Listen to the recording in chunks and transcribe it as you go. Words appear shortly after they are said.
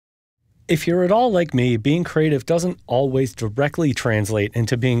If you're at all like me, being creative doesn't always directly translate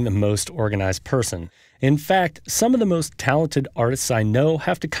into being the most organized person. In fact, some of the most talented artists I know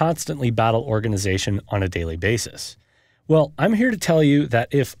have to constantly battle organization on a daily basis. Well, I'm here to tell you that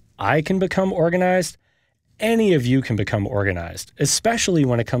if I can become organized, any of you can become organized, especially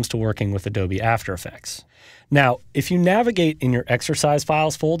when it comes to working with Adobe After Effects. Now, if you navigate in your exercise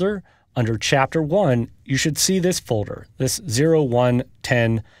files folder, under Chapter 1, you should see this folder, this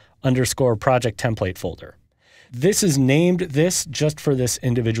 0110 _ project template folder. This is named this just for this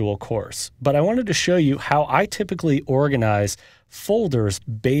individual course, but I wanted to show you how I typically organize folders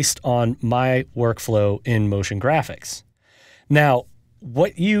based on my workflow in motion graphics. Now,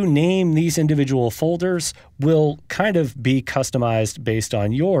 what you name these individual folders will kind of be customized based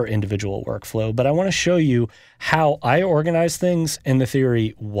on your individual workflow, but I want to show you how I organize things and the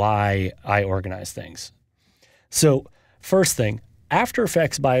theory why I organize things. So, first thing, After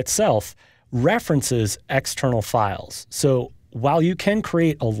Effects by itself references external files. So while you can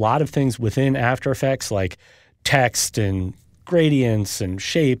create a lot of things within After Effects like text and gradients and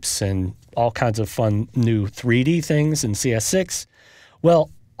shapes and all kinds of fun new 3D things in CS6,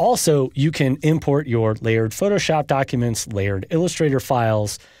 well, also you can import your layered Photoshop documents, layered Illustrator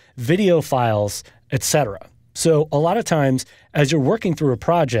files, video files, etc. So a lot of times as you're working through a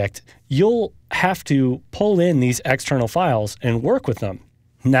project, you'll have to pull in these external files and work with them.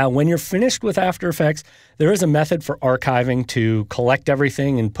 Now, when you're finished with After Effects, there is a method for archiving to collect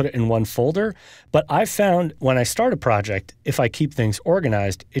everything and put it in one folder, but I've found when I start a project, if I keep things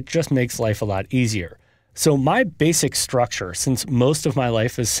organized, it just makes life a lot easier. So my basic structure, since most of my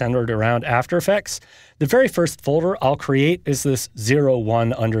life is centered around After Effects, the very first folder I'll create is this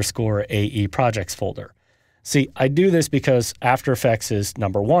 01 _ AE projects folder. See, I do this because After Effects is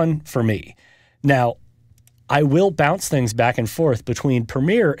number one for me. Now, I will bounce things back and forth between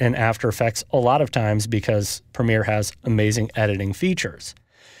Premiere and After Effects a lot of times because Premiere has amazing editing features.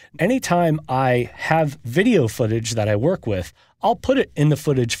 Anytime I have video footage that I work with, I'll put it in the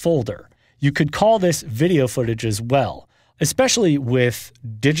footage folder. You could call this video footage as well, especially with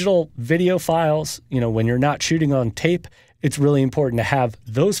digital video files. When you're not shooting on tape, it's really important to have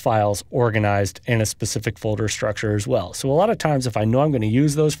those files organized in a specific folder structure as well. So a lot of times if I know I'm going to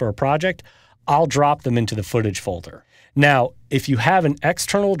use those for a project, I'll drop them into the footage folder. Now, if you have an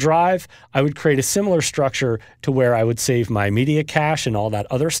external drive, I would create a similar structure to where I would save my media cache and all that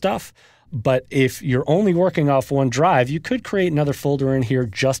other stuff. But if you're only working off one drive, you could create another folder in here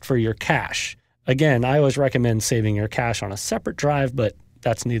just for your cache. Again, I always recommend saving your cache on a separate drive, but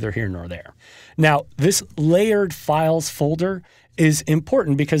that's neither here nor there. Now, this layered files folder is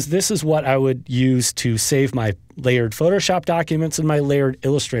important because this is what I would use to save my layered Photoshop documents and my layered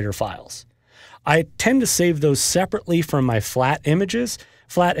Illustrator files. I tend to save those separately from my flat images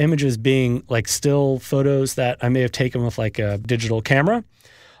being like still photos that I may have taken with like a digital camera.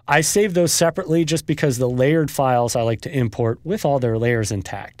 I save those separately just because the layered files I like to import with all their layers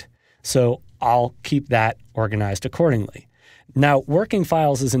intact. So I'll keep that organized accordingly. Now, working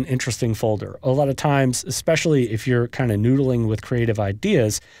files is an interesting folder. A lot of times, especially if you're kind of noodling with creative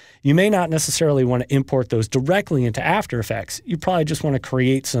ideas, you may not necessarily want to import those directly into After Effects. You probably just want to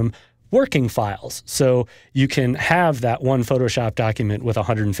create some working files so you can have that one Photoshop document with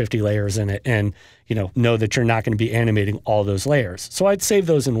 150 layers in it and know that you're not going to be animating all those layers. So I'd save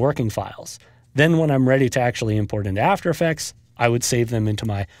those in working files. Then when I'm ready to actually import into After Effects, I would save them into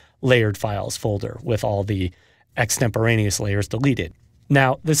my layered files folder with all the extemporaneous layers deleted.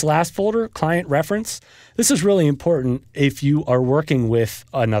 Now, this last folder, client reference, this is really important if you are working with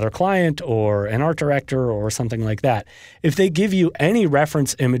another client or an art director or something like that. If they give you any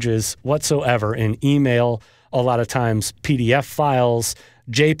reference images whatsoever in email, a lot of times PDF files,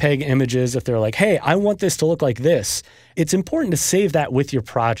 JPEG images, if they're like, hey, I want this to look like this, it's important to save that with your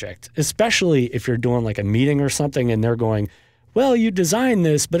project, especially if you're doing like a meeting or something and they're going, well, you designed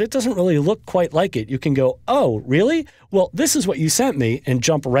this, but it doesn't really look quite like it. You can go, oh, really? Well, this is what you sent me, and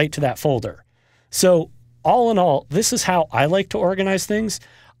jump right to that folder. So all in all, this is how I like to organize things.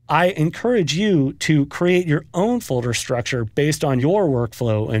 I encourage you to create your own folder structure based on your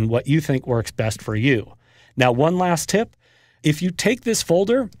workflow and what you think works best for you. Now, one last tip. If you take this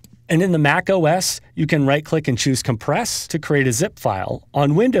folder, and in the Mac OS, you can right-click and choose Compress to create a zip file.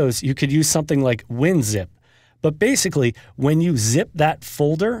 On Windows, you could use something like WinZip. But basically, when you zip that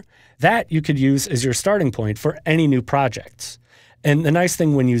folder, that you could use as your starting point for any new projects. And the nice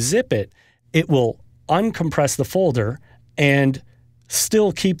thing when you zip it, it will uncompress the folder and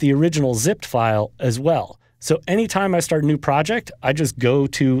still keep the original zipped file as well. So anytime I start a new project, I just go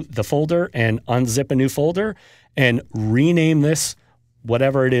to the folder and unzip a new folder and rename this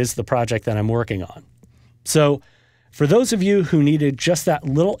whatever it is, the project that I'm working on. So for those of you who needed just that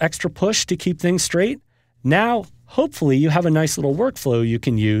little extra push to keep things straight, now hopefully you have a nice little workflow you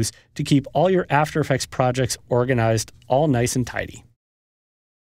can use to keep all your After Effects projects organized all nice and tidy.